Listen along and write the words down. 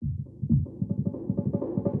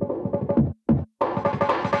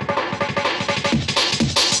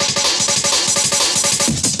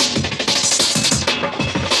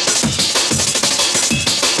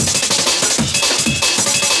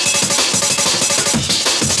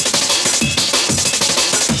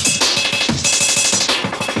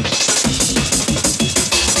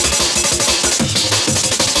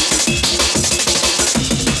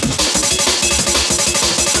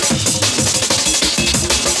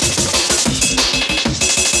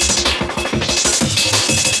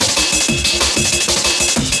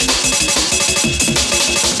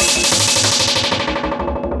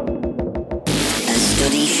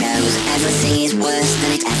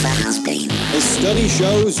This study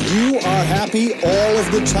shows you are happy all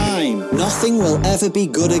of the time. Nothing will ever be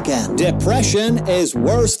good again. Depression is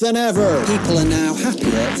worse than ever. People are now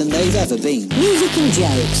happier than they've ever been. Music and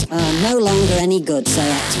jokes are no longer any good, say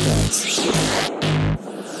experts.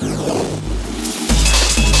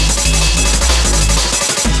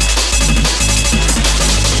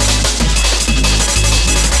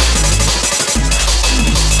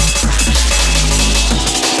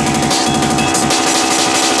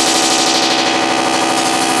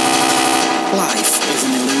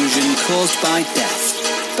 Caused by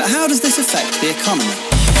death. But how does this affect the economy?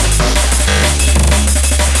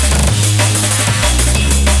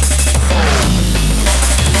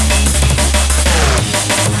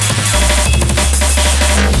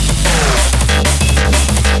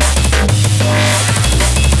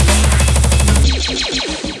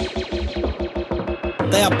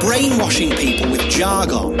 They are brainwashing people with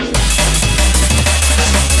jargon.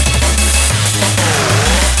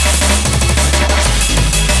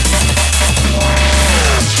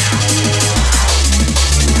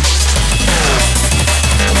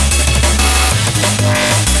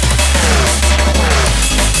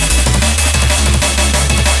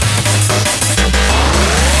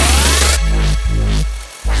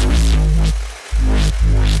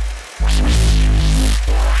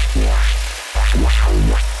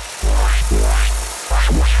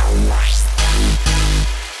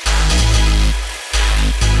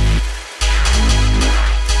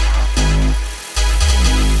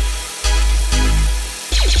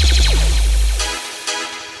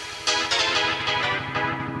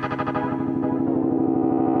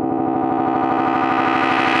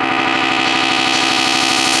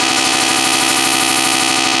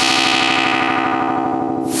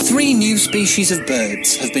 Three new species of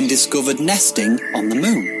birds have been discovered nesting on the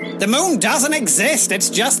moon. The moon doesn't exist, it's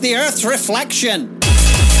just the Earth's reflection.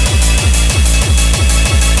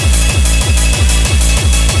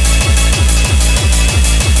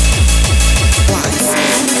 Life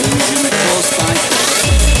is an illusion caused by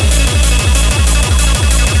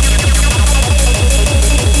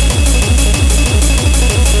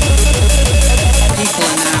people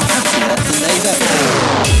are now happier than they've ever been.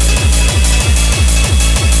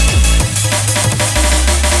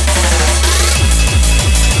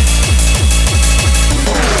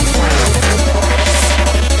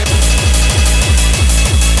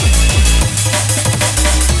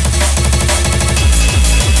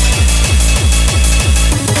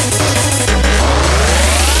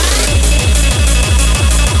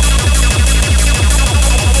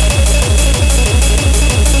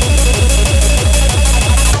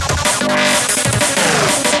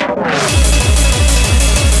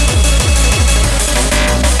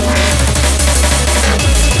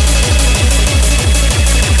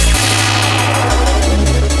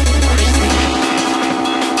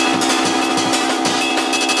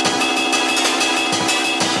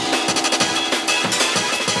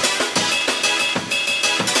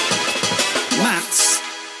 Maths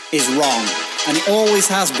is wrong, and it always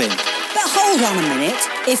has been. But hold on a minute.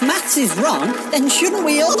 If maths is wrong, then shouldn't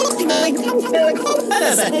we all...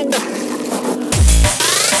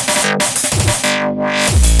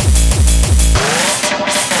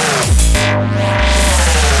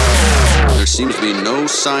 There seems to be no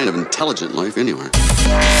sign of intelligent life anywhere.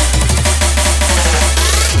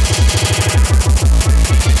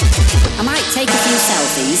 I might take a few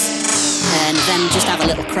selfies and then just have a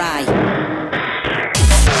little cry.